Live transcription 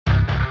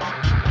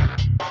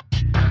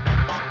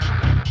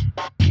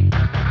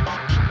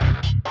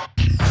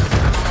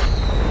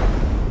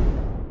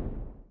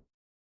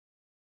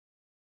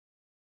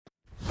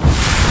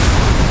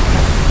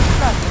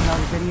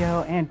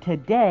And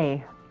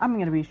today, I'm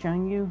going to be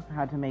showing you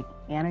how to make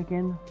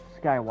Anikan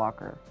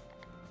Skywalker.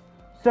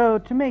 So,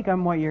 to make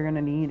them, what you're going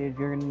to need is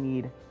you're going to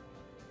need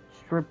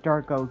stripped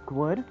dark oak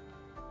wood,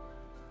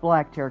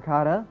 black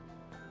terracotta,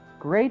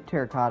 gray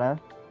terracotta,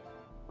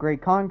 gray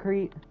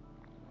concrete,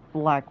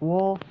 black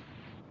wool,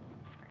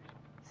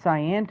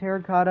 cyan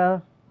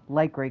terracotta,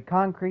 light gray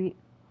concrete,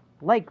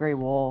 light gray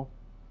wool,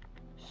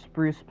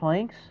 spruce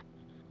planks,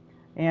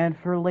 and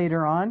for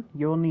later on,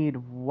 you'll need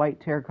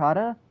white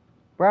terracotta,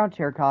 brown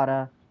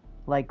terracotta,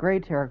 light gray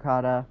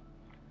terracotta,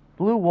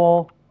 blue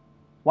wool,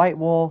 white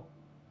wool,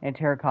 and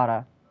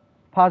terracotta.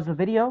 Pause the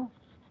video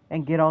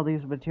and get all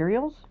these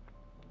materials,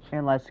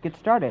 and let's get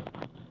started.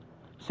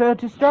 So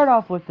to start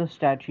off with the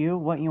statue,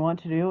 what you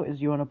want to do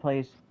is you want to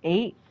place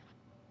 8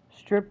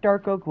 stripped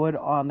dark oak wood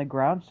on the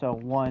ground. So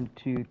 1,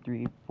 2,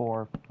 3,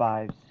 4,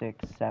 5,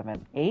 6,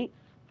 7, 8.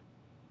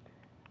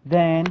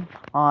 Then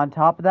on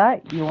top of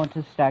that, you want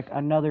to stack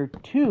another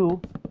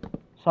 2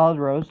 solid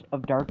rows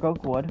of dark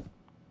oak wood.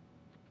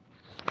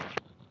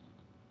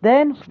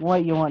 Then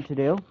what you want to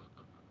do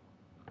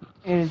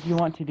is you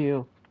want to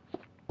do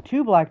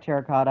 2 black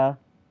terracotta,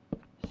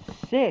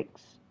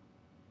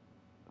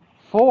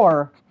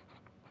 4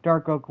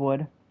 dark oak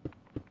wood,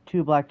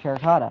 2 black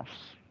terracotta.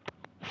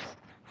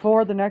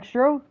 For the next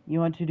row, you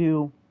want to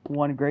do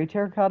 1 gray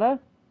terracotta,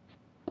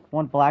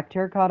 1 black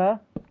terracotta,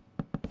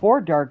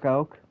 4 dark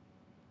oak,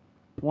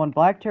 1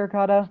 black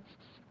terracotta,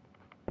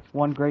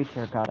 1 gray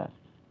terracotta.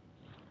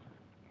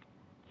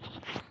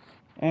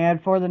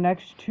 And for the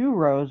next 2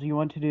 rows, you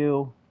want to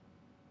do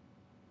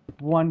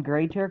 1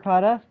 gray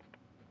terracotta,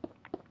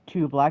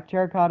 2 black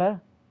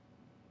terracotta,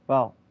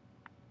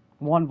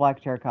 1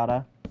 black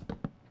terracotta,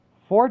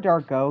 4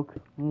 dark oak,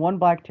 1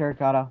 black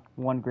terracotta,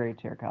 1 gray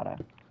terracotta.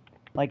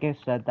 Like I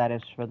said, that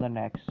is for the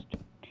next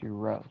 2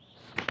 rows.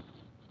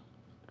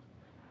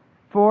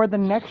 For the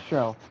next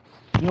row,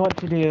 you want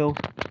to do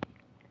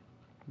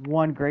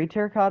 1 gray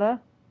terracotta,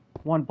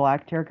 1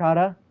 black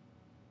terracotta,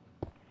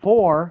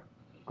 4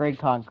 gray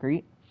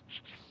concrete,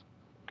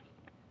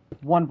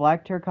 1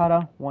 black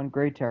terracotta, 1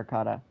 gray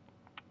terracotta,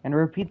 and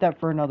repeat that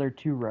for another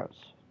 2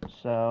 rows.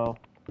 So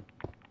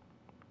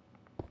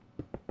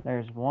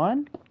there's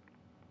 1,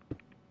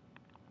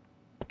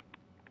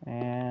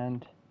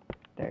 and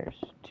there's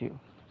 2.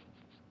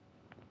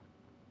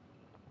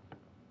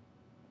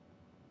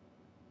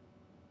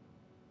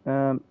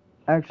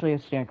 Actually, I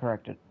stand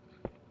corrected.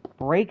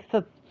 Break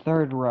the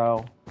 3rd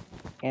row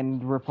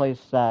and replace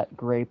that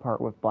gray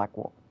part with black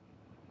wool,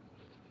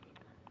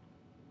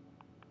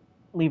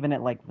 leaving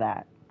it like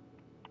that.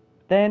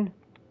 Then,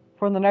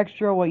 for the next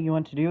row, what you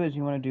want to do is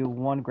you want to do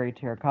 1 gray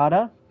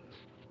terracotta,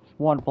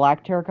 1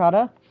 black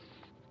terracotta,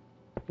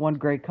 1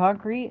 gray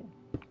concrete,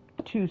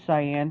 2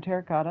 cyan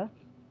terracotta,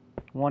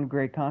 1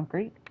 gray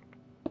concrete,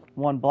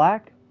 1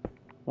 black,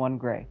 1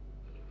 gray.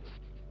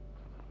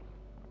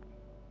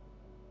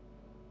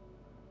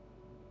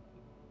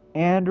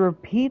 And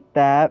repeat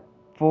that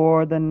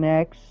for the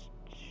next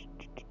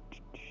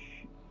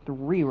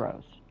 3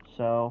 rows.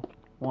 So,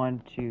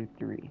 1, 2,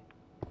 3.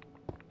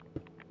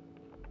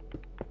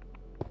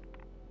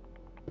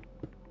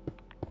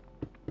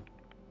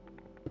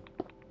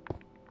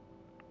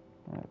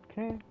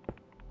 Okay.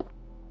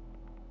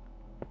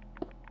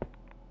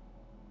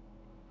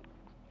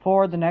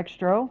 For the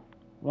next row,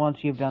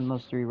 once you've done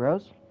those 3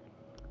 rows,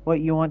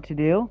 what you want to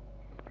do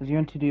is you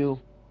want to do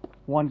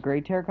 1 gray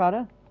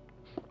terracotta,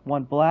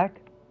 1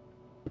 black,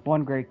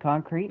 1 gray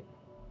concrete,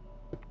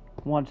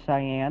 1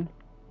 cyan,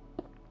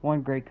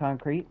 1 gray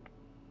concrete,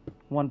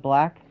 1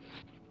 black,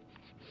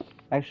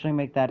 actually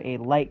make that a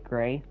light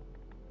gray,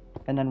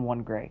 and then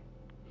 1 gray.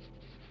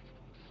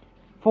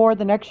 For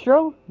the next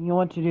row, you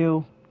want to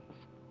do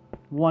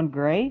 1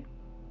 gray,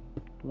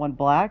 1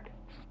 black,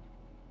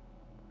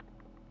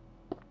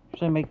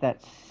 actually make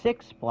that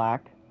 6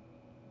 black,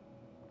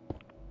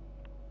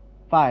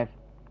 5.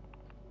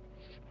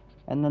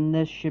 And then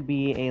this should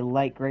be a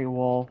light gray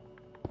wool,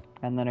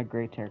 and then a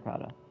gray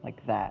terracotta,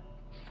 like that.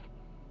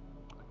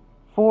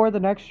 For the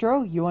next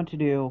row, you want to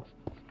do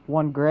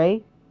 1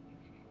 gray,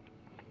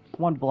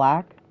 1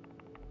 black,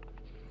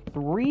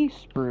 3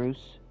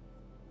 spruce,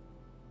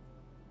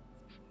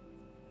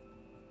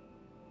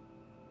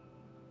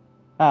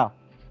 let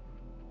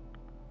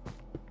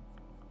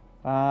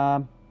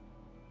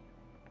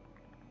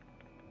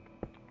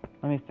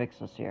me fix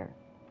this here.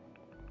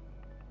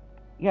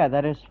 Yeah,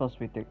 that is supposed to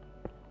be 3.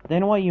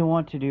 Then what you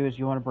want to do is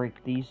you want to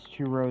break these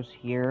 2 rows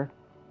here.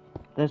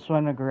 This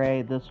one a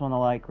gray, this one a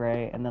light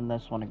gray, and then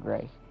this one a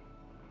gray.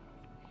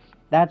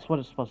 That's what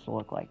it's supposed to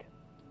look like.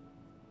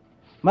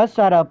 Messed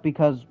that up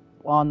because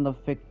on the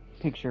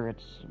picture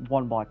it's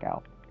 1 block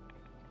out.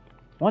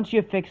 Once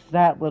you fix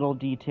that little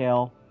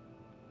detail,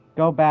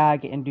 go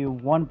back and do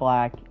 1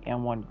 black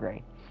and 1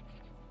 gray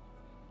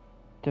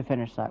to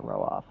finish that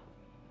row off.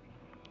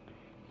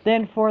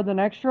 Then for the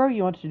next row,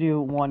 you want to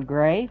do 1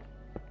 gray,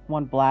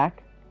 1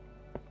 black,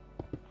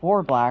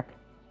 4 black,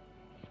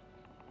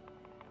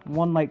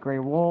 1 light gray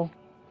wool,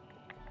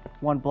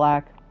 1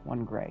 black,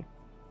 1 gray.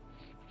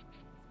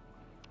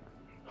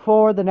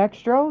 For the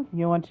next row,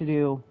 you want to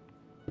do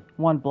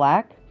one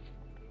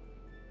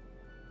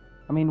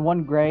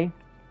gray,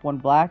 one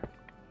black,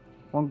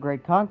 one gray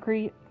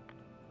concrete,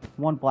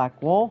 one black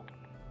wool,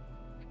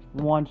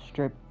 one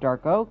strip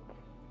dark oak,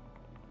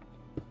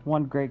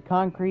 one gray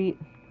concrete,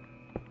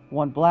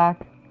 one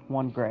black,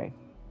 one gray.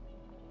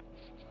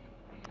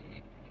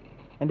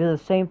 And do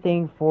the same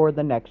thing for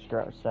the next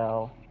row.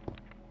 So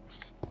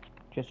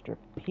just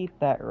repeat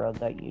that row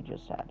that you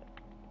just had.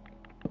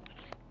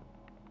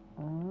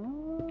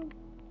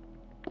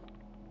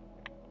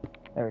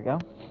 There we go.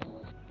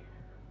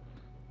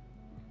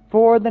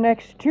 For the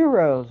next two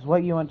rows,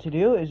 what you want to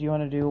do is you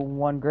want to do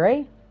one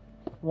gray,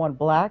 one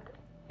black,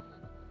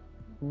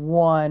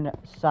 one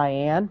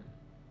cyan,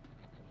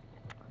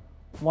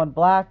 one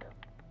black,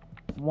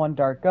 one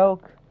dark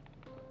oak,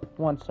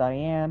 one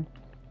cyan,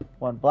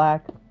 one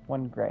black,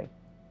 one gray.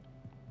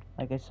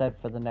 Like I said,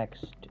 for the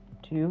next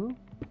two.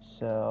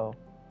 So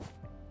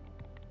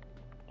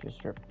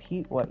just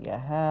repeat what you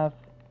have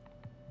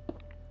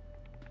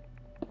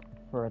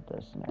for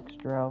this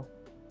next row.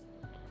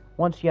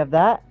 Once you have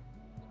that,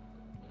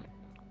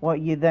 what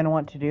you then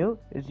want to do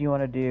is you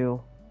want to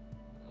do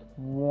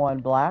one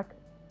gray,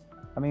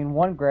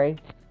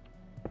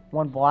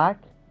 one black,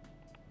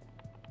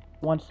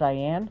 one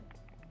cyan,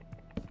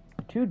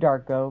 two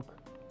dark oak,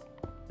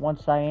 one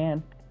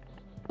cyan,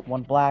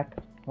 one black,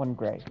 one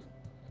gray.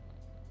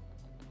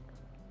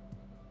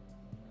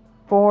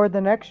 For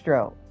the next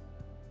row,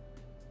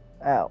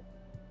 oh,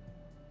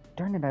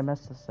 darn it, I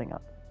messed this thing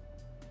up.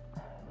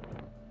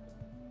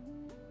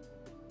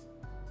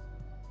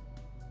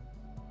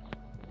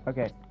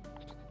 Okay.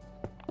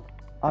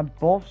 On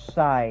both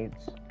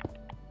sides,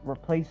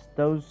 replace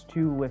those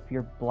two with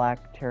your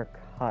black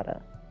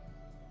terracotta.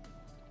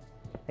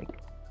 Like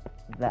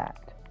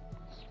that.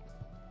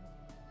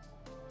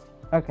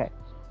 Okay.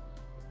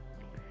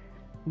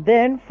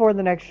 Then, for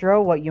the next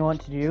row, what you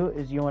want to do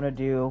is you want to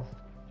do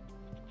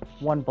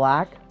one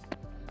black,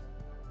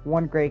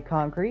 one gray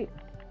concrete,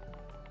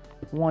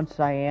 one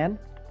cyan,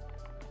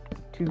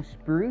 two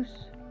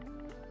spruce,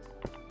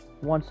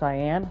 one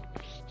cyan,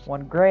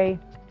 one gray,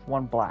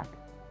 one black.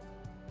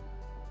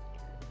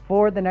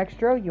 For the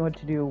next row, you want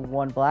to do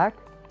one black,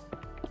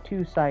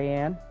 two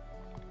cyan,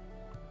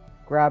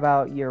 grab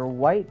out your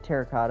white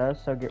terracotta,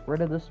 so get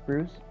rid of the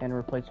spruce and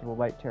replace it with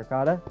white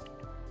terracotta,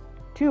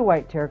 two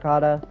white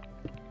terracotta,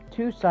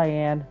 two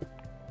cyan,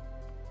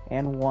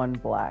 and one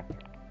black.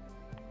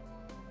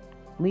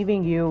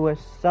 Leaving you with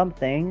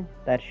something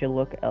that should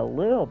look a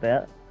little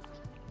bit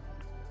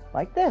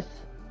like this.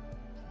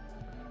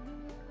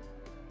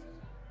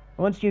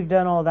 Once you've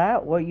done all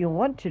that, what you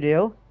want to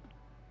do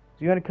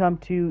is you want to come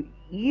to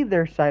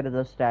either side of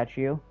the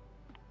statue.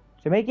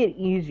 To make it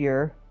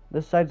easier,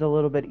 this side's a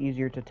little bit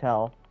easier to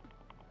tell.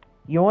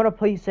 You want to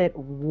place it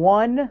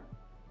one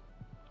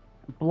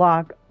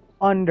block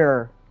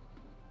under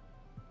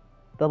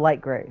the light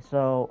gray.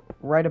 So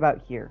right about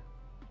here.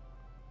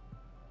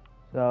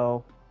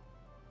 So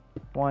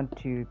 1,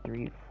 2,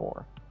 3,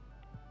 4.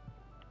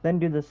 Then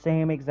do the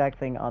same exact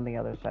thing on the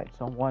other side.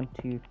 So 1,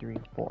 2, 3,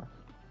 4.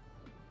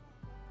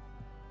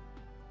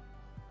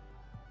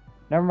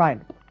 Never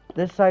mind.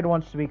 This side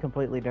wants to be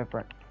completely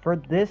different. For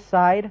this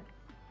side,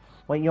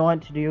 what you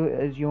want to do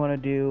is you want to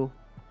do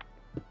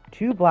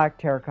two black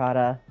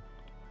terracotta,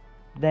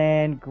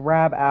 then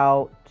grab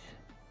out,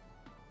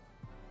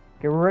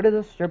 get rid of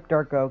the strip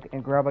dark oak,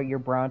 and grab out your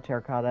brown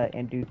terracotta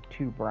and do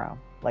two brown,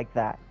 like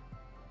that.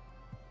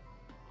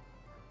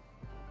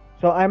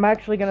 So I'm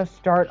actually going to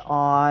start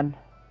on,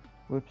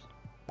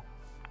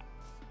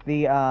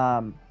 the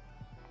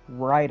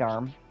right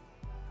arm.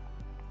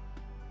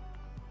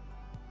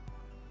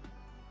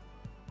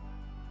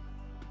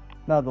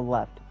 No, the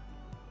left.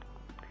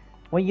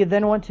 What you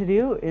then want to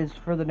do is,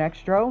 for the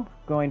next row,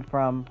 going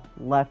from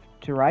left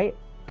to right,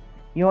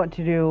 you want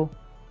to do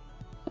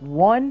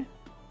one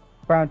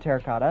brown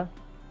terracotta,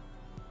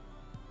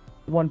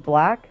 one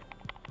black,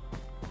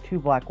 two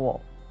black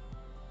wool.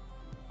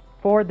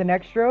 For the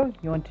next row,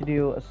 you want to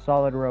do a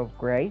solid row of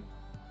gray,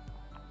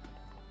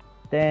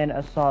 then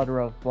a solid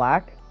row of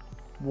black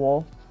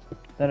wool,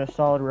 then a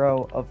solid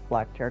row of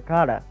black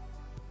terracotta.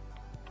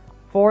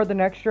 For the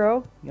next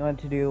row, you want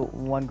to do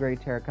one gray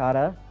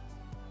terracotta,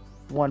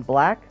 one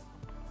black,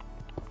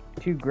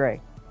 two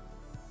gray.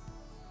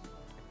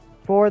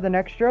 For the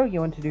next row,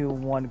 you want to do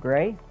one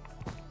gray,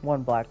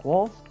 one black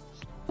wool,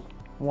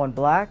 one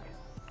black,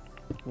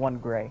 one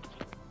gray.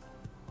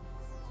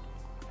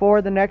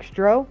 For the next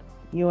row,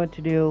 you want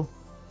to do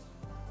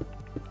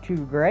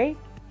two gray.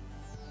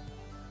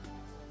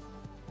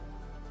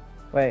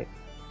 Wait.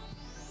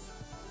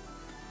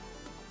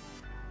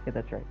 Yeah,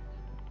 that's right.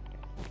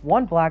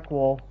 One black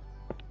wool,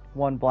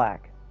 one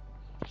black.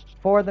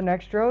 For the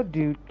next row,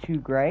 do two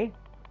gray,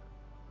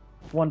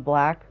 one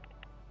black,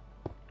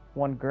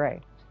 one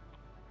gray.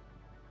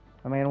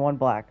 One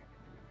black.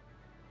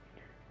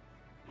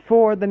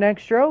 For the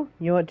next row,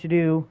 you want to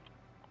do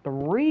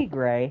three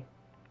gray,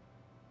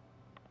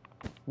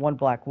 one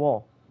black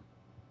wool.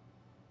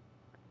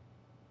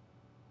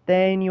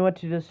 Then you want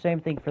to do the same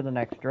thing for the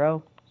next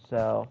row.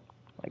 So,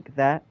 like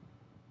that.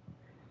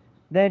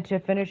 Then to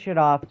finish it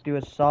off, do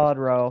a solid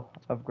row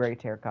of gray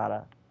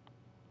terracotta,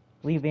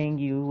 leaving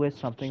you with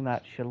something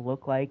that should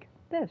look like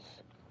this.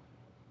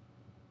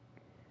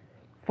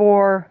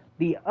 For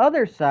the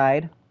other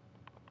side,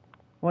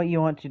 what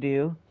you want to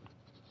do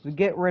is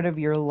get rid of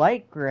your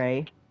light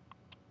gray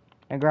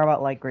and grab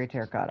out light gray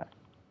terracotta.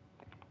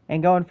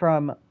 And going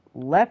from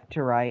left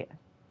to right,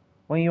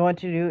 what you want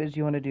to do is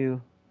you want to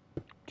do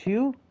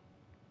 2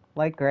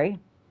 light gray,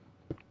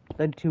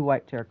 then 2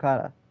 white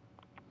terracotta.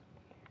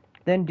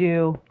 Then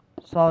do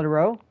solid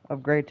row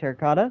of gray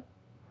terracotta,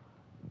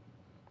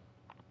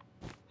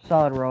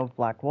 solid row of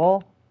black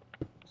wool,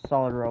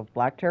 solid row of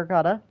black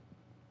terracotta.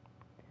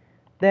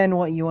 Then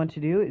what you want to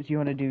do is you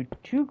want to do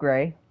 2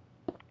 gray,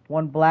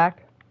 1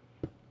 black,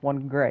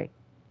 1 gray.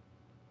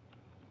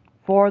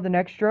 For the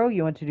next row,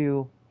 you want to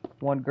do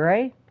 1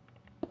 gray,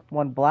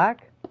 1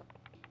 black,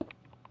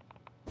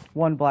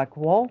 1 black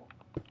wool,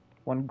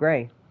 1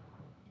 gray.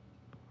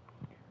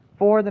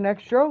 For the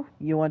next row,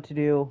 you want to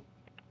do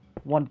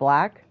 1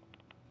 black,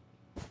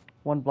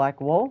 1 black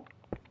wool,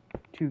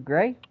 2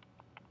 gray.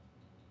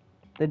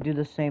 Then do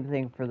the same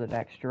thing for the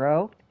next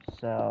row,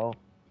 so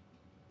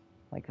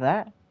like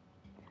that.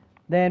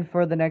 Then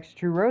for the next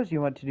 2 rows,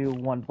 you want to do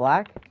 1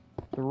 black,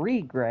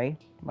 3 gray.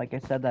 Like I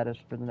said, that is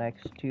for the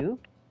next 2.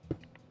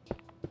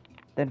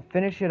 Then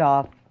finish it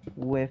off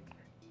with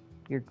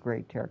your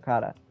gray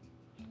terracotta,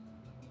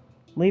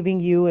 leaving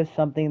you with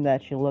something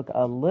that should look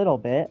a little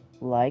bit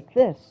like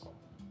this.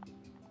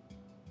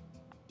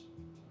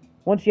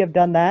 Once you have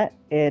done that,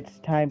 it's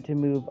time to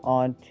move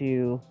on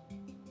to,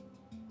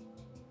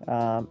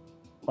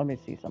 let me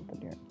see something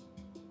here.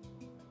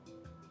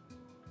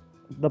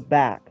 The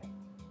back.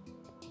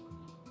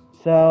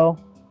 So,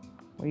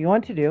 what you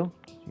want to do,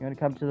 you're going to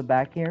come to the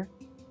back here,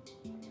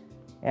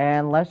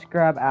 and let's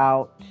grab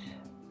out,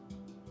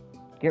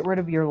 get rid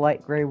of your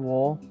light gray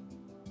wool,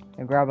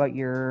 and grab out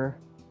your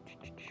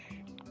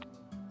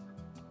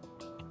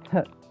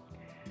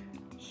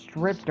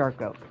strip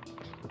dark oak.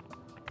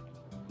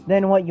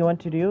 Then what you want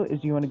to do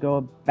is you want to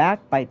go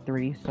back by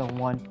 3, so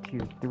 1,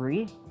 2,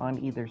 3 on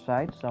either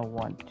side, so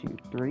 1, 2,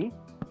 3,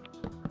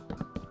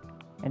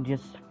 and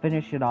just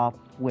finish it off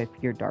with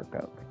your dark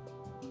oak.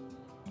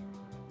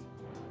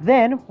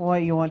 Then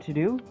what you want to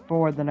do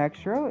for the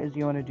next row is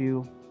you want to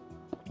do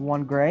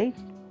 1 gray,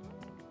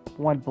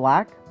 1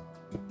 black,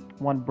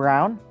 1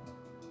 brown,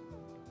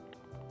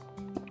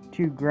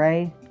 2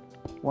 gray,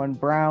 1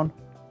 brown,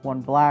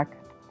 1 black,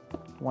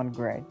 1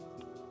 gray,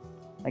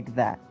 like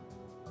that.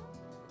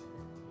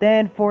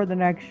 Then for the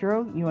next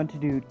row, you want to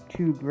do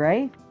 2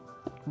 gray,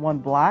 1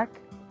 black,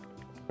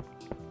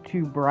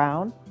 2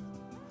 brown,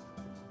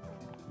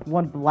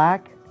 1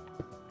 black,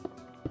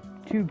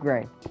 2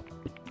 gray.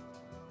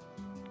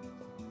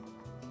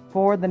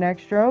 For the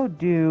next row,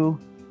 do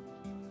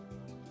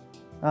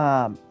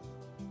 1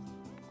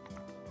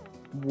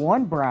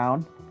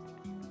 brown,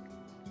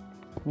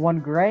 1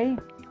 gray,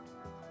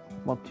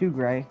 well 2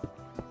 gray,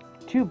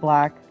 2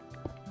 black,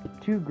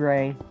 2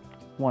 gray,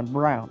 1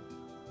 brown.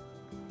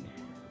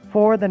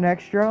 For the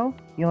next row,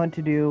 you want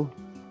to do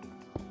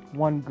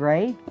 1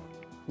 gray,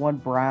 1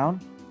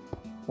 brown,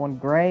 1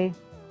 gray,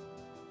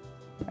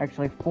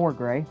 actually 4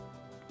 gray,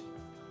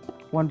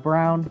 1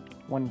 brown,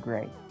 1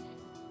 gray.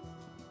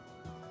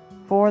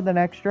 For the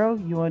next row,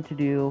 you want to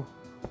do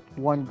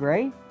 1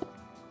 gray,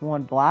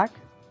 1 black,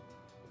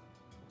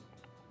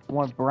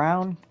 1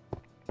 brown,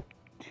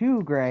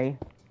 2 gray,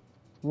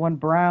 1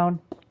 brown,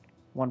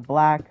 1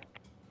 black,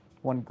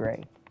 1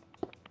 gray.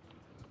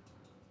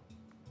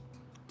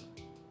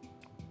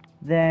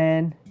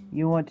 Then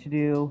you want to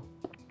do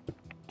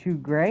 2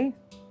 gray,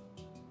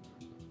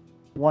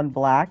 1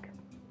 black,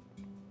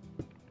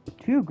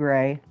 2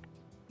 gray,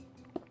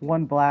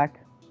 1 black,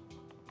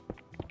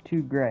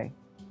 2 gray.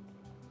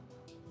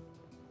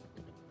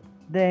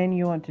 Then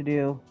you want to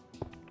do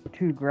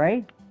 2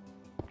 gray,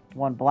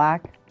 1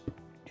 black,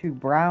 2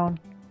 brown,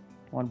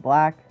 1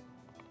 black,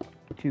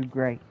 2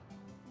 gray.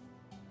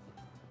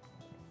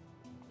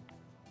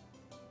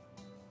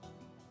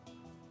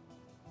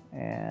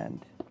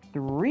 And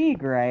 3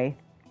 gray,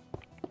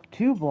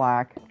 2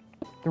 black,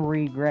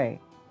 3 gray.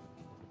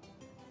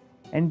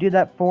 And do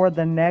that for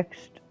the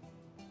next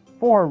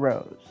 4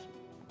 rows.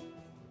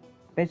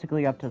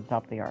 Basically up to the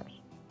top of the arms.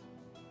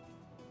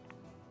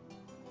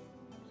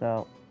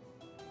 So,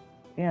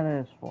 yeah, that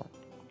is 4.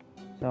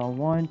 So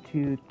 1,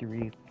 2,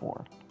 3,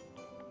 4.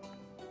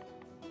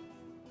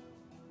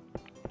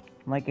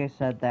 Like I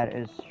said, that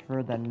is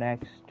for the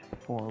next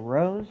 4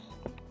 rows.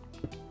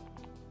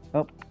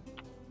 Oh.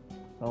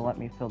 So let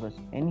me fill this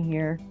in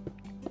here.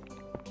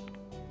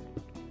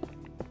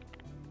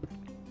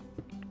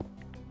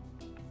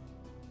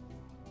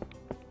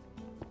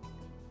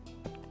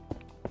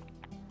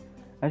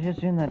 I was just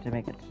doing that to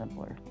make it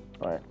simpler,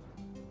 but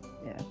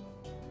yeah.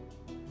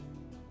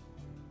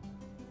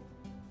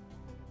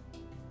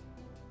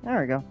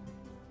 There we go.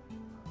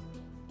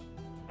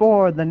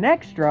 For the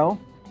next row,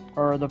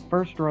 or the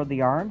first row of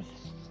the arms,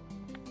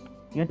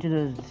 you have to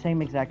do the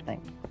same exact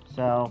thing.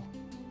 So,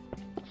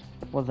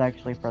 was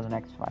actually for the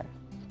next 5.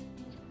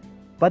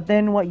 But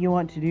then what you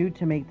want to do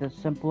to make this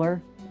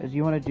simpler is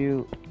you want to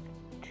do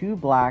 2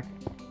 black,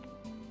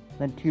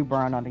 then 2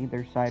 brown on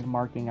either side,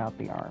 marking out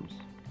the arms.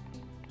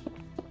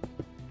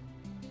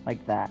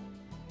 Like that.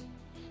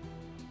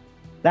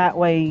 That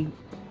way,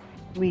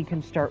 we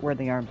can start where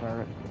the arms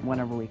are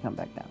whenever we come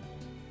back down.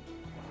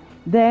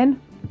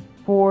 Then,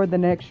 for the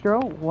next row,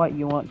 what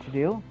you want to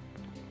do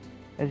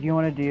is you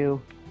want to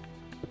do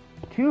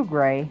 2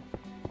 gray,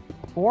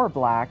 4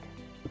 black,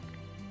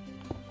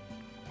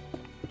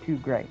 2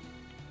 gray.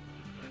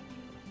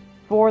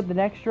 For the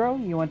next row,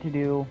 you want to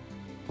do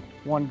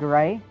 1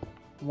 gray,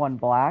 1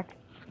 black,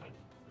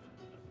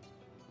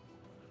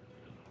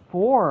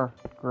 4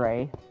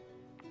 gray,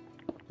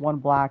 1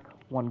 black,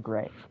 1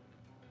 gray.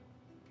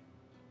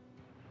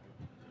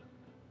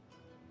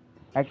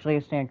 Actually, I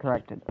stand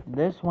corrected.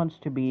 This wants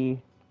to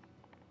be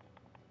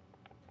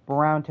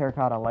brown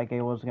terracotta like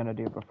I was going to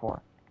do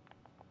before.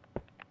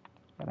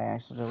 But I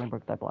accidentally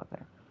broke that block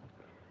there.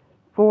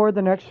 For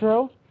the next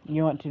row,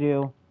 you want to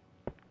do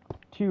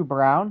 2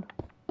 brown,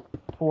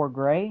 4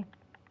 gray,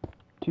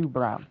 2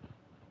 brown.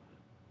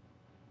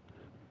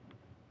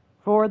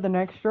 For the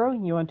next row,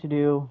 you want to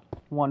do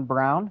 1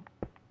 brown,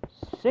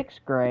 6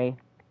 gray,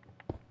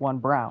 1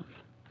 brown.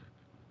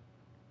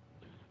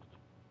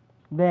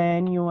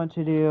 Then you want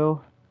to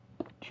do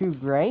 2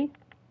 gray,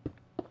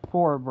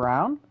 4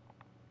 brown,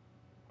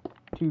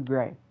 2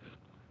 gray.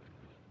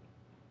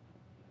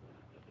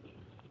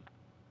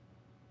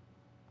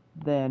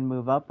 Then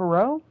move up a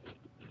row,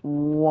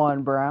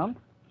 1 brown,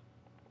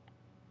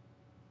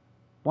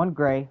 1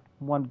 gray,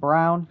 1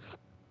 brown,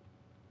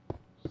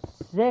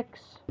 6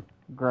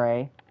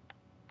 gray,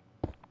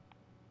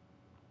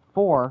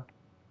 4,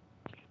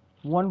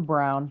 1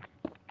 brown,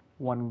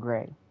 1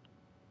 gray.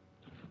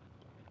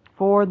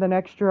 For the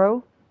next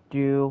row,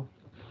 do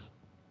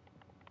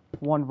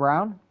 1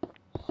 brown,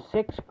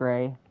 6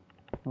 gray,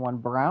 1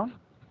 brown.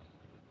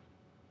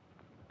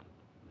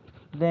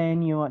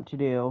 Then you want to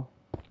do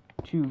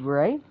 2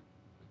 gray,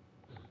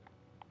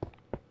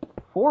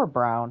 4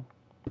 brown,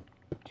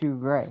 2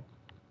 gray.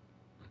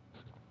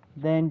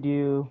 Then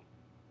do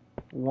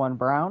 1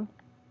 brown,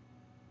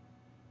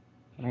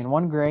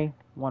 1 gray,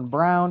 1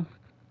 brown,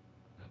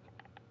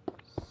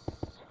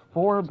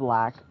 4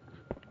 black,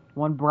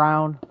 1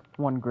 brown,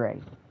 1 gray.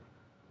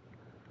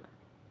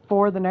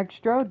 For the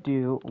next row,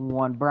 do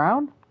 1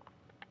 brown,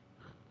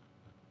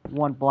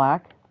 1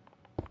 black,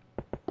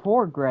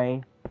 4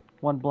 gray,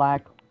 1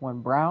 black, 1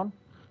 brown.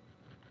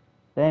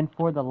 Then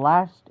for the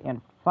last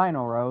and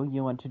final row,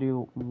 you want to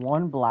do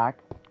 1 black,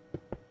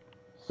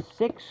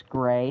 6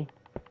 gray,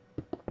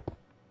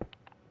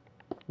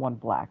 1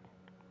 black.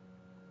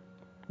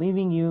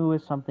 Leaving you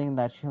with something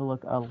that should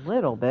look a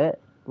little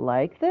bit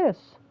like this.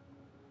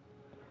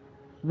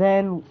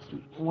 Then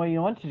what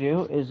you want to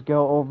do is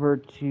go over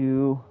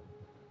to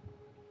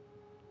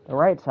the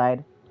right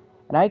side,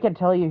 and I can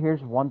tell you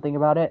here's one thing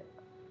about it,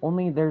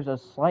 only there's a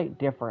slight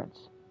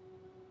difference.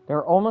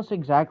 They're almost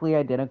exactly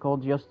identical,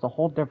 just the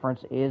whole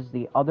difference is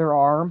the other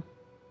arm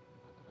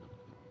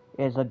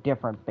is a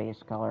different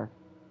base color.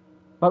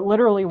 But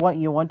literally what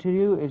you want to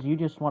do is you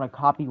just want to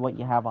copy what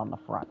you have on the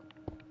front.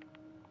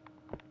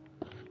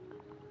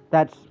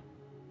 That's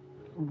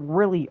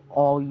really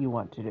all you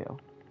want to do.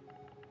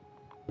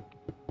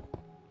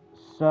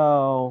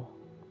 So,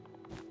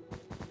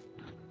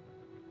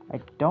 I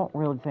don't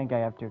really think I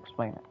have to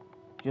explain it.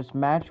 Just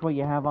match what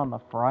you have on the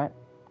front,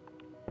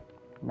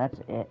 and that's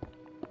it.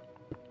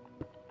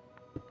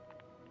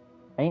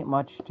 Ain't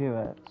much to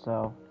it,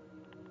 so.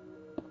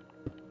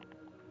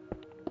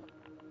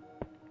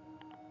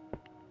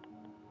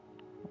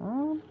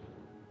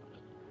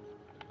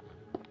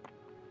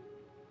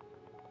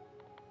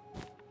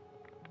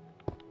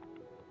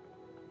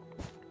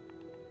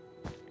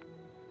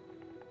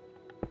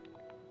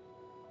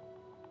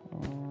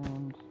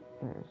 And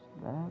there's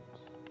that.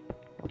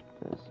 Put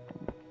this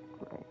in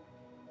gray.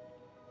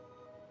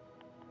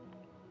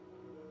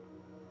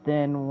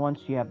 Then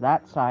once you have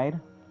that side,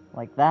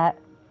 like that,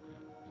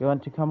 you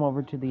want to come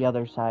over to the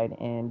other side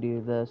and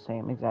do the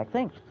same exact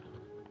thing.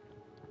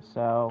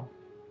 So,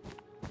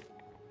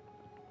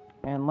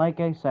 and like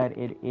I said,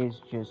 it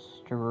is just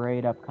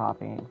straight up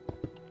copying.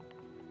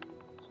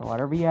 So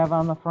whatever you have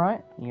on the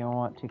front, you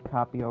want to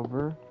copy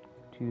over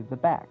to the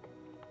back.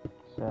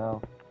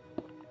 So,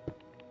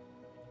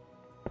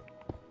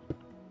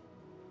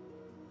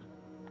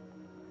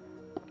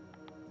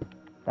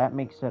 that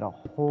makes it a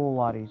whole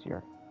lot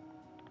easier.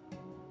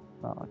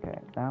 Oh, okay,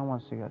 that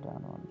wants to go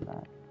down on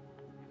that.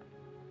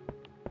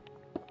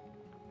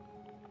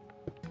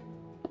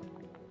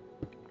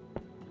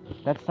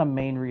 That's the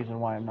main reason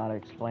why I'm not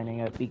explaining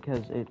it,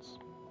 because it's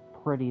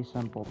pretty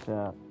simple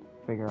to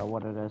figure out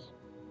what it is.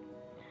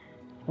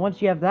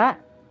 Once you have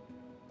that,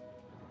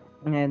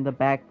 and the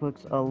back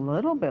looks a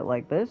little bit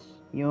like this,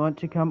 you want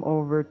to come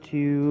over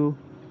to,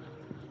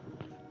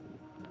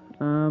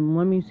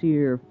 let me see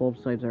here if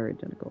both sides are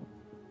identical.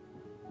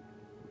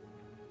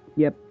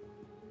 Yep.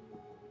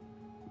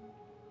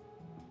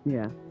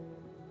 Yeah.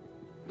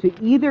 To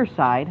either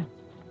side,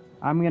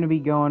 I'm going to be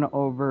going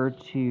over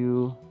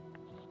to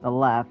the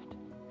left.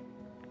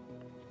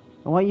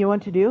 And what you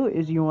want to do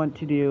is you want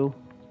to do,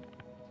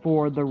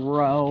 for the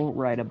row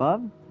right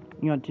above,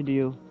 you want to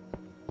do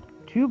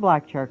 2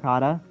 black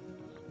terracotta.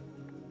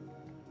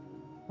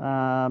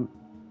 Oh,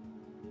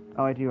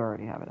 I do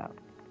already have it out.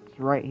 It's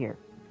right here.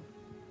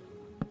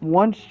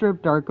 1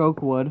 strip dark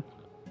oak wood,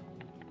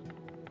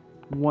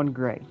 1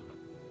 gray.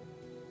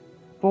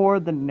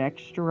 For the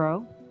next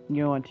row,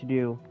 you want to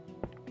do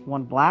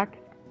 1 black,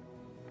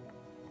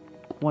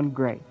 1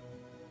 gray.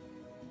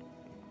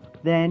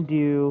 Then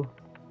do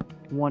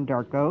 1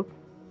 dark oak,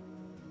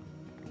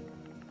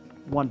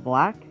 1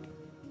 black.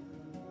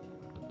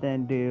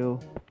 Then do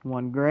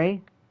 1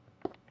 gray,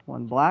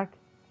 1 black,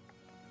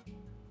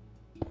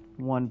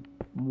 1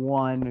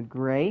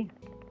 gray,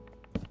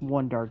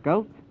 1 dark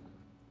oak.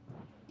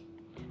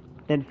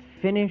 Then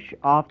finish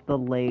off the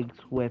legs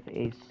with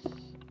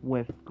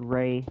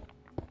gray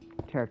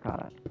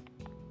terracotta.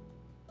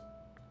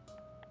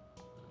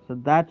 So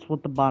that's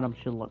what the bottom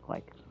should look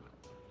like.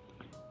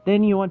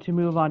 Then you want to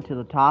move on to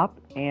the top,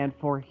 and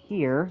for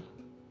here,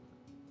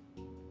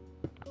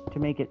 to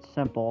make it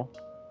simple,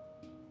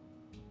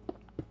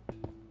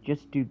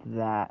 just do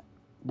that.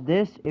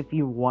 This, if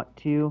you want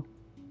to,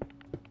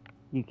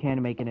 you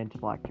can make it into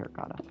black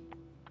terracotta.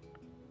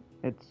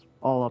 It's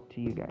all up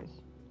to you guys.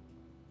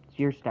 It's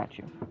your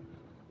statue.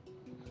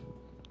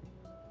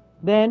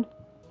 Then,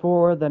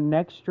 for the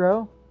next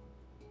row,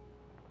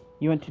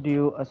 you want to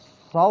do a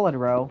solid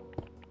row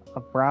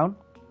of brown.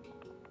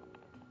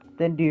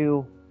 Then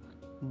do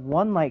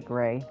 1 light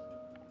gray,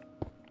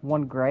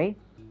 1 gray,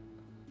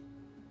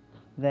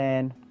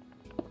 then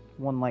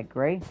 1 light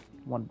gray,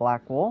 1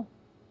 black wool,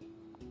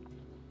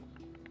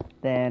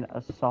 then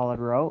a solid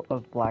row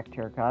of black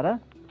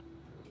terracotta,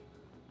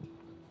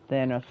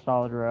 then a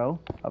solid row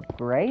of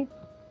gray,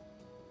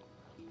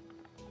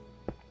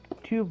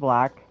 2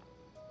 black,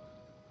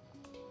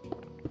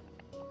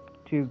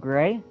 2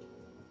 gray,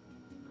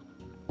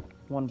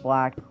 1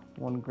 black,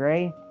 1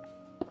 gray,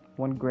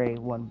 1 gray,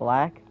 1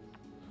 black.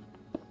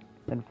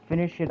 Then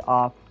finish it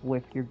off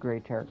with your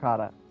gray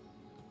terracotta.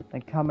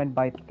 Then come in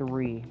by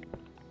 3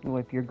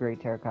 with your gray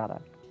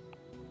terracotta,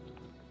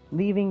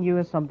 leaving you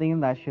with something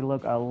that should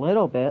look a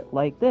little bit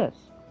like this.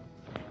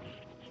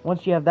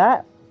 Once you have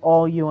that,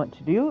 all you want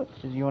to do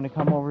is you want to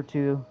come over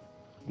to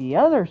the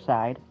other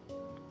side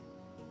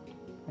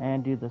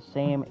and do the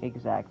same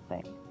exact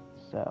thing.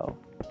 So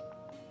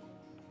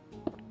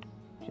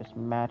just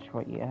match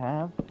what you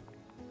have.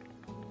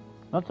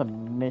 That's a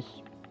mix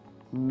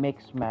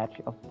match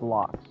of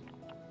blocks.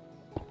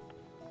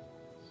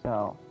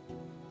 So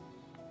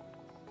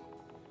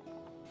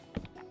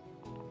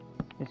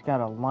just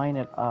gotta line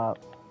it up.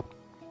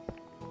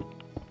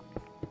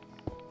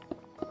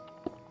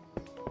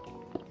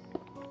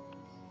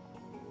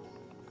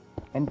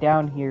 And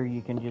down here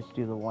you can just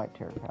do the white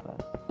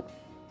terracotta.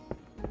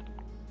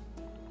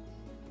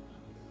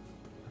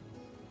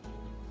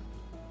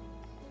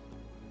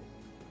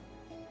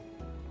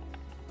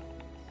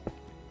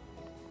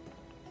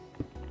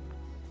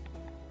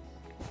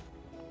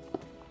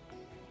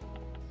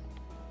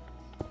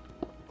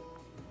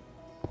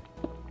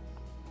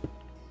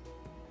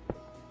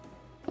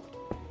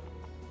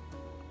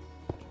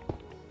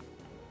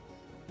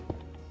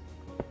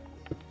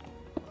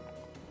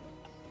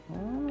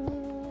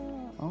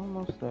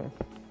 Almost there.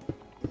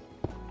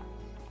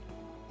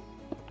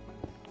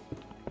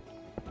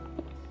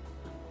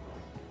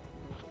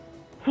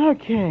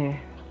 Okay.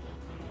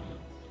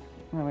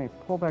 Let me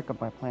pull back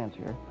up my plans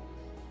here.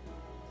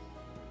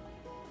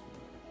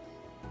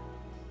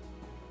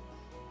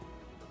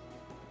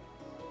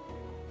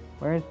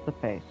 Where's the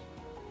face?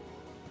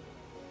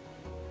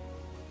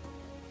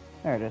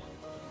 There it is.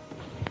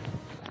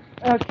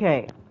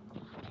 Okay.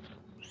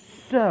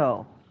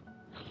 So,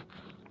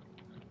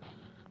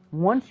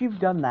 once you've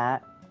done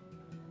that,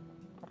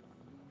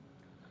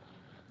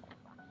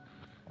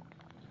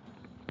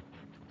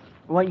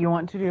 what you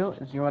want to do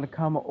is you want to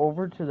come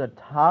over to the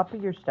top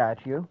of your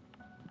statue,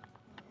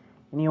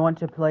 and you want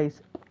to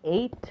place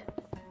 8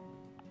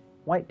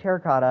 white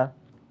terracotta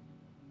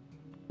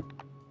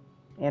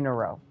in a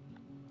row.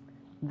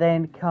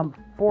 Then come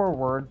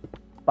forward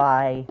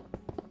by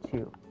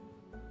 2.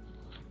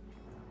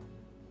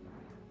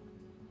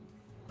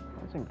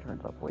 This thing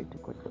turns up way too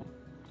quickly.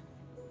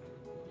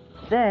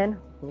 Then,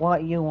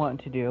 what you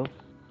want to do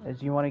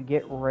is you want to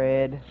get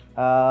rid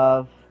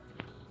of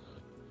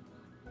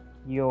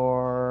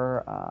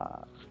your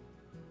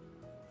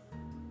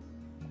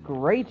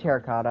gray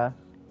terracotta,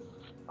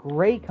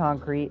 gray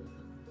concrete,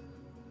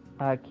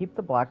 keep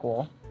the black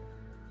wool,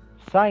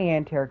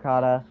 cyan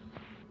terracotta,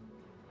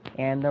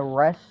 and the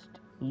rest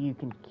you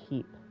can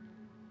keep,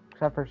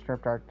 except for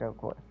strip dark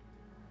oak wood.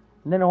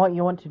 And then what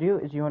you want to do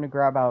is you want to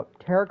grab out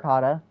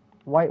terracotta,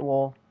 white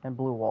wool, and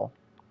blue wool.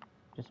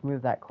 Just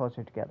move that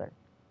closer together.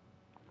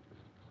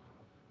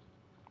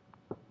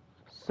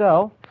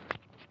 So,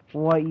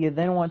 what you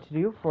then want to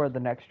do for the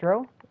next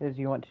row is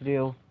you want to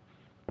do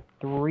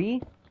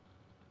 3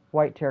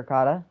 white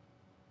terracotta,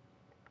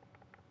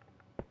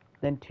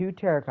 then 2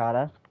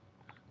 terracotta,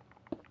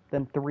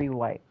 then 3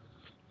 white.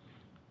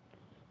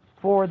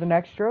 For the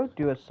next row,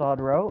 do a solid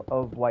row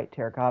of white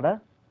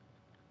terracotta.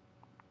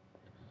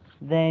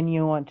 Then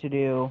you want to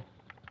do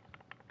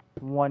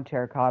 1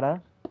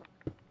 terracotta,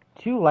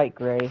 2 light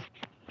gray,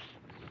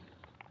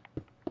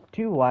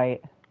 2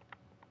 white,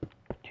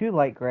 2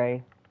 light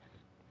gray,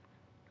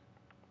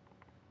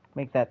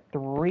 make that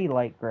 3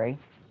 light gray.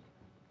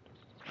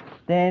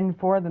 Then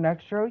for the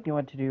next row, you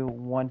want to do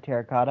 1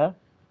 terracotta,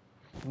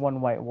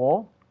 1 white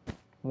wool,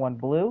 1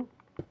 blue,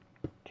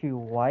 2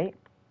 white,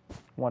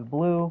 1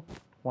 blue,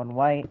 1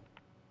 white,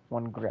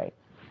 1 gray.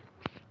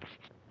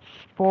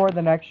 For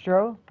the next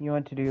row, you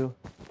want to do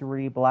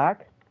 3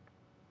 black,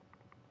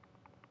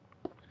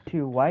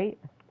 2 white,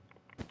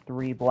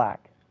 3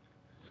 black.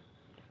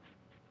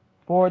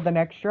 For the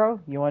next row,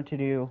 you want to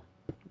do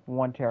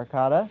 1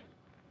 terracotta,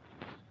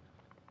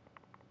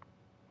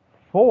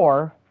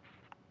 4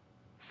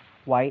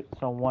 white,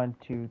 so 1,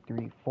 2,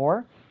 3,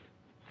 4,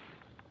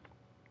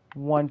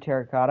 1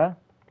 terracotta,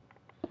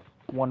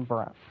 1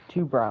 brown,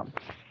 2 brown.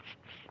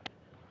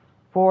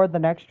 For the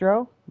next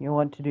row, you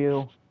want to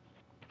do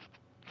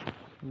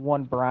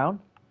 1 brown,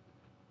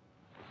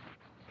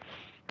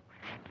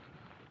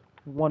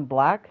 1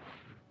 black,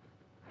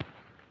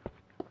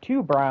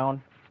 2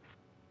 brown.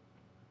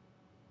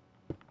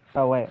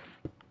 Oh wait,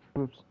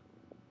 oops,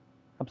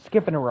 I'm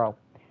skipping a row.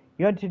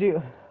 You want to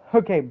do,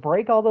 okay,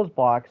 break all those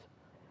blocks.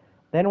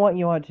 Then what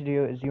you want to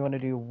do is you want to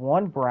do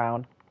 1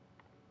 brown,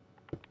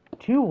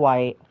 2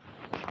 white,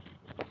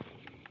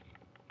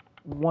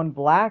 1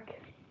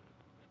 black,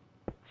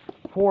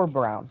 4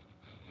 brown.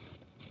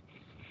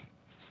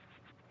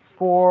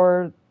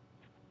 For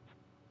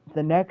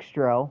the next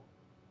row,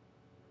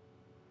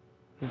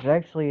 which is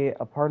actually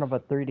a part of a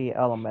 3D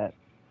element,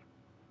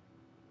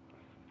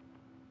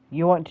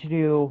 you want to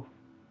do,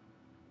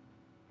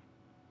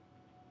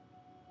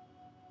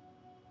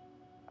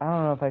 I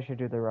don't know if I should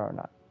do the row or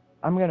not.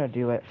 I'm gonna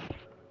do it.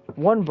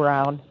 1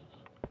 brown,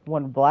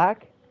 1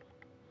 black,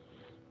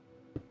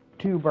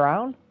 2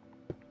 brown,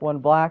 1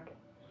 black,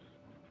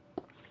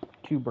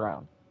 2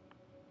 brown.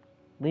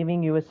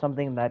 Leaving you with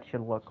something that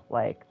should look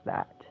like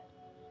that.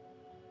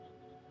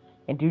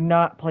 And do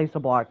not place a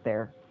block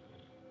there,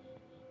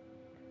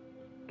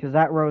 because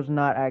that row is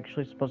not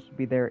actually supposed to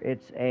be there.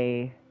 It's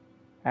a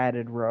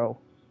added row.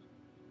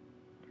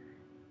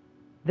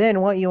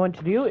 Then what you want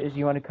to do is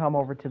you want to come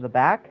over to the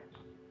back,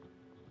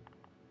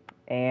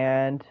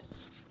 and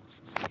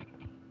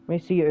let me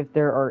see if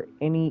there are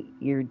any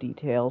ear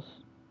details.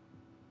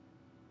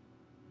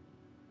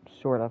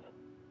 Sort of.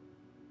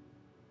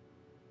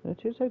 The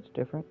 2 sides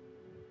different.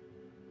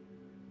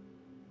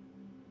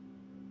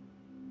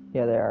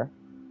 Yeah, they are.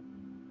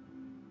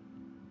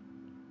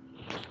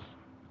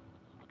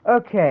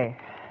 Okay,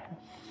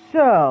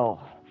 so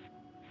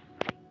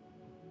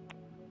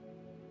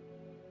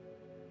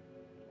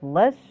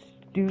let's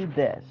do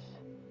this.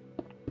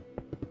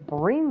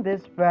 Bring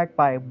this back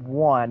by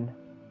 1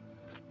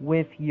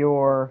 with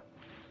your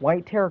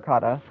white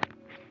terracotta.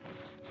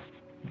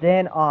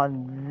 Then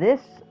on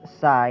this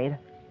side,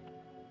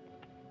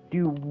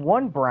 do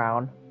 1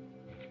 brown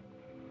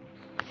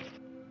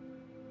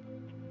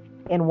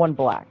and 1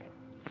 black.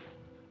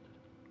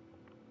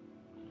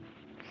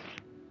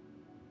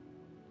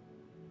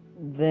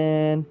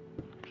 Then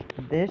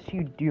this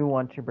you do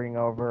want to bring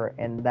over,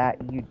 and that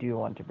you do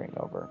want to bring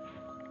over.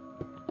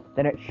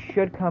 Then it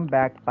should come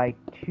back by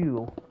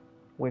 2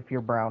 with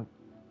your brown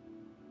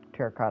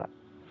terracotta.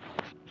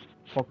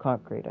 Or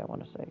concrete, I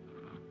want to say.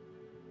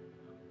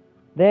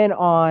 Then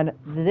on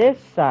this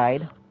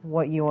side,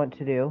 what you want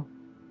to do,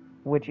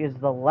 which is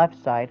the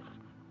left side,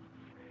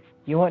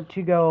 you want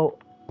to go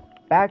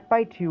back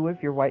by 2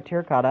 with your white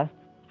terracotta.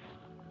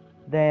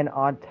 Then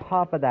on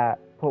top of that,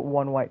 put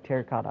 1 white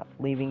terracotta,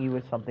 leaving you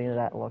with something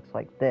that looks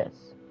like this.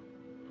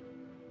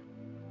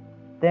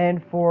 Then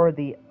for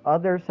the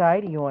other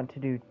side, you want to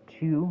do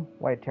 2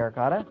 white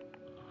terracotta,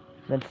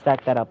 then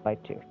stack that up by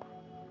 2.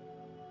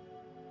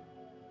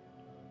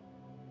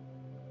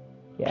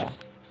 Yeah.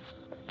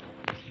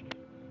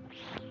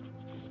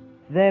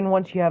 Then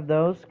once you have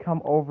those,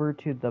 come over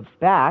to the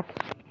back.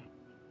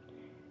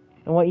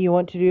 And what you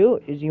want to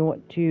do is you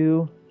want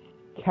to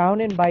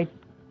count in by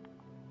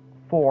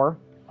 4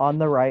 on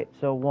the right.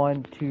 So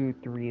 1, 2,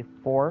 3,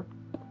 4.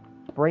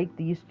 Break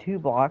these 2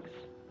 blocks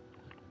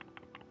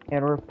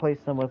and replace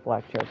them with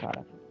black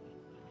terracotta.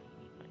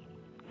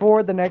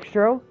 For the next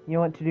row, you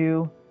want to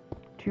do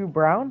 2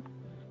 brown,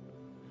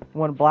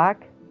 1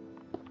 black,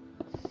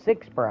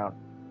 6 brown.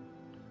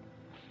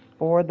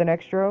 For the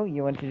next row,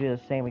 you want to do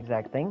the same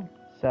exact thing.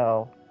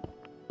 So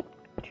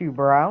 2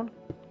 brown,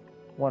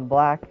 1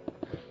 black,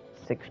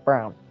 6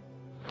 brown.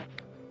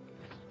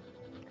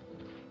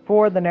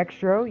 For the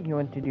next row, you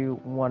want to do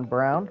 1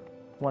 brown,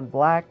 1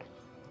 black,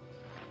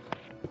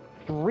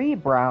 3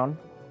 brown,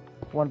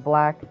 1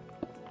 black,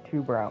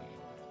 2 brown.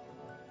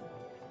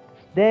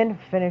 Then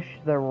finish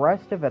the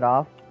rest of it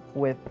off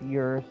with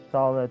your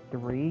solid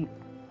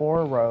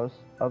 4 rows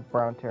of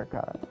brown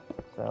terracotta.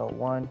 So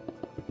 1,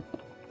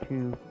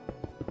 2,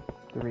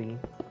 3,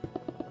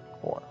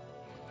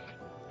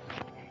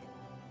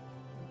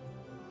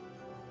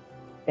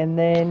 and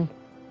then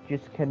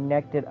just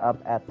connect it up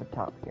at the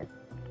top here.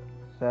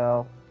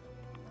 So,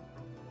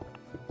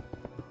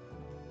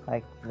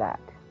 like that.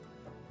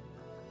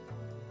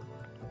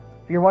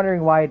 If you're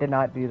wondering why I did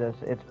not do this,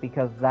 it's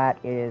because that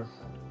is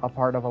a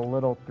part of a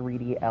little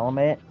 3D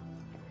element.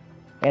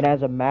 And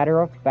as a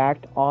matter of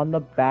fact, on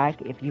the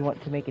back, if you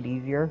want to make it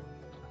easier,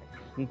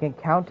 you can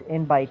count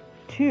in by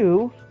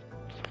 2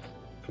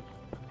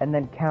 and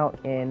then count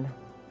in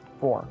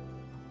 4,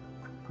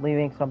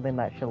 leaving something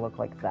that should look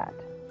like that.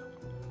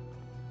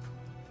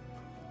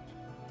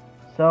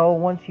 So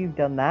once you've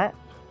done that,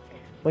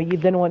 what you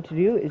then want to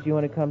do is you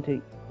want to come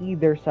to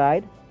either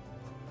side.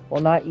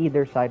 Well, not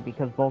either side,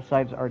 because both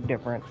sides are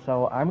different.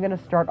 So I'm going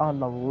to start on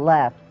the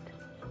left.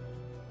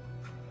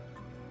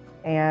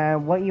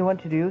 And what you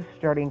want to do,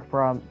 starting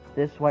from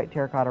this white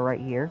terracotta right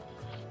here,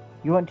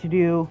 you want to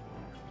do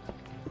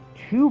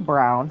 2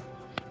 brown,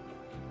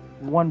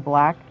 1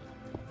 black,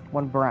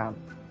 1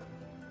 brown.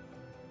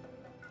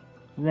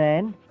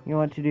 Then you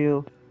want to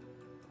do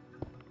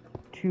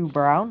 2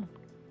 brown,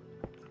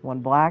 1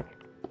 black,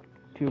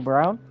 2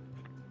 brown.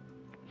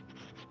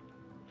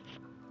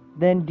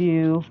 Then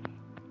do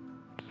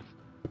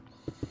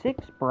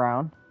 6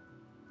 brown,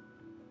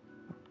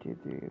 2,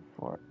 3,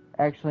 4,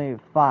 actually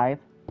 5,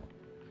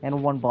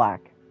 and 1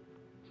 black.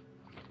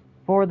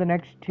 For the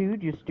next 2,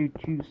 just do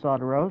 2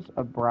 solid rows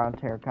of brown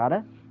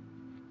terracotta.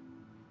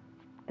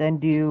 Then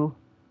do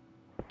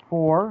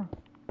 4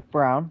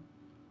 brown,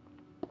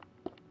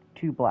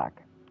 2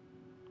 black.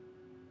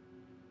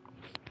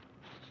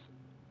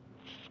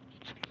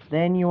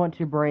 Then you want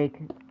to break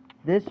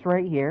this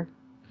right here,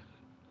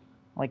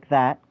 like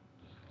that.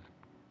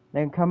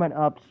 Then coming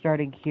up,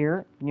 starting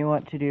here, you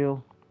want to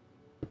do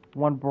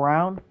 1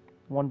 brown,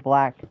 1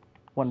 black,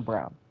 1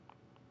 brown.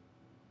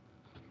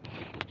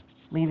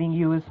 Leaving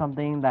you with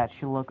something that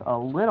should look a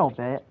little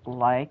bit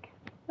like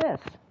this.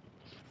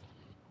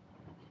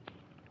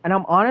 And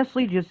I'm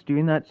honestly just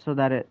doing that so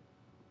that it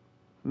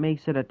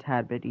makes it a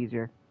tad bit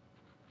easier.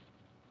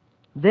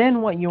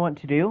 Then what you want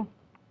to do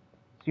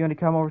is you want to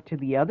come over to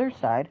the other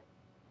side.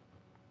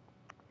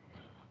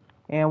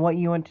 And what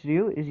you want to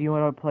do is you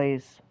want to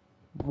place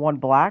 1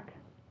 black,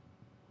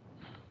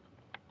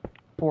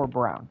 4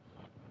 brown.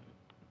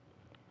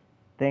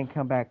 Then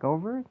come back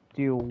over,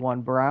 do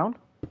 1 brown,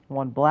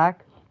 1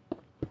 black,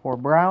 4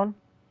 brown.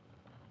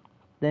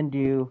 Then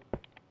do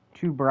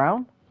 2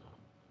 brown,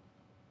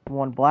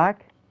 1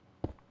 black,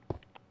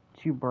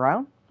 2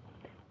 brown.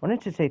 I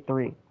wanted to say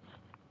 3.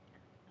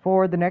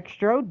 For the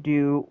next row,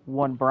 do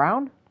 1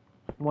 brown,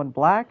 1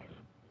 black,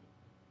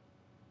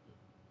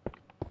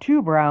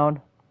 2 brown,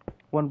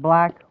 1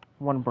 black,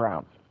 1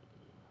 brown.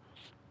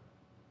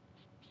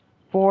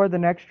 For the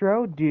next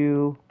row,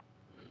 do...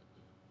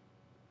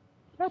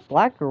 That's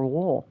black or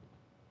wool?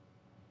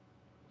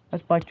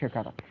 That's black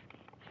terracotta.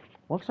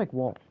 Looks like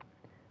wool.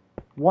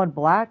 1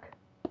 black,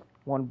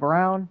 1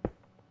 brown,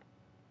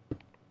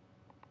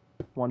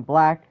 1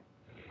 black,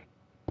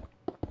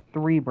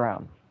 3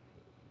 brown.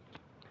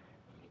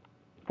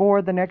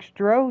 For the next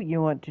row,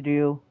 you want to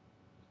do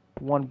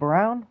 1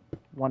 brown,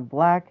 1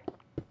 black,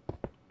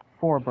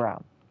 4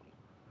 brown.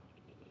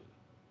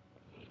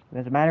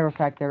 As a matter of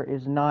fact, there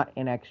is not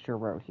an extra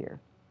row here.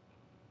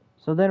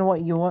 So then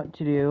what you want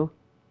to do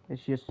is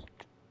just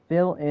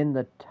fill in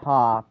the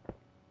top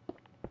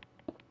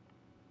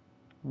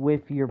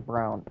with your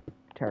brown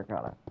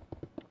terracotta,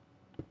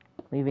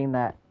 leaving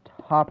that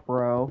top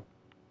row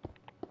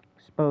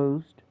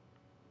exposed.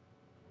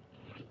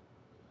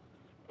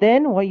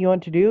 Then what you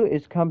want to do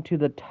is come to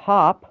the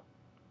top,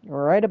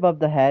 right above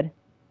the head.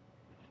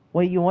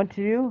 What you want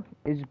to do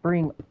is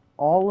bring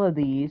all of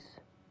these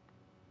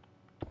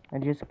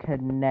and just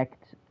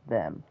connect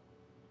them.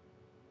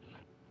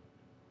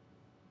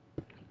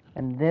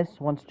 And this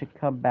wants to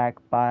come back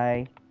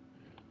by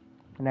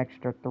an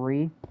extra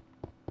 3.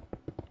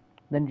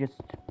 Then just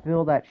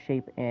fill that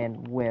shape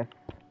in with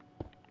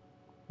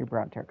your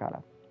brown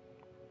terracotta,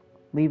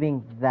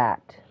 leaving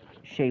that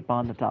shape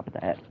on the top of the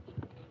head.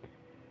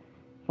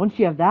 Once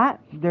you have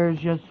that, there's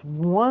just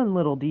one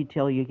little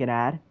detail you can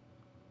add.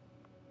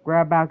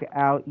 Grab back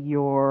out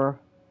your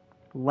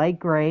light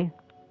gray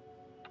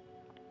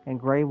and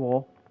gray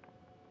wool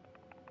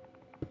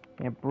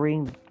and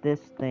bring this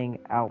thing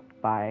out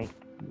by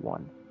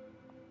 1.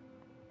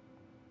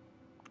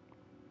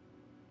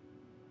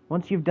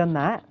 Once you've done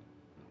that,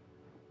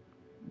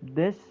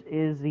 this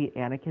is the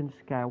Anikan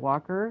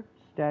Skywalker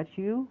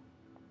statue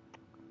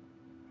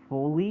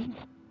fully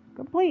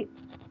complete.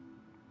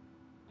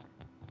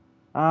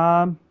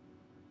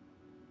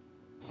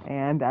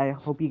 And I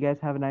hope you guys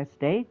have a nice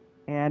day,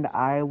 and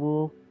I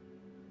will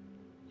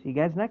see you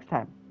guys next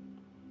time.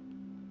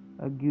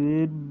 A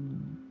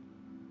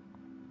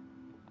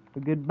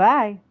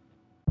goodbye.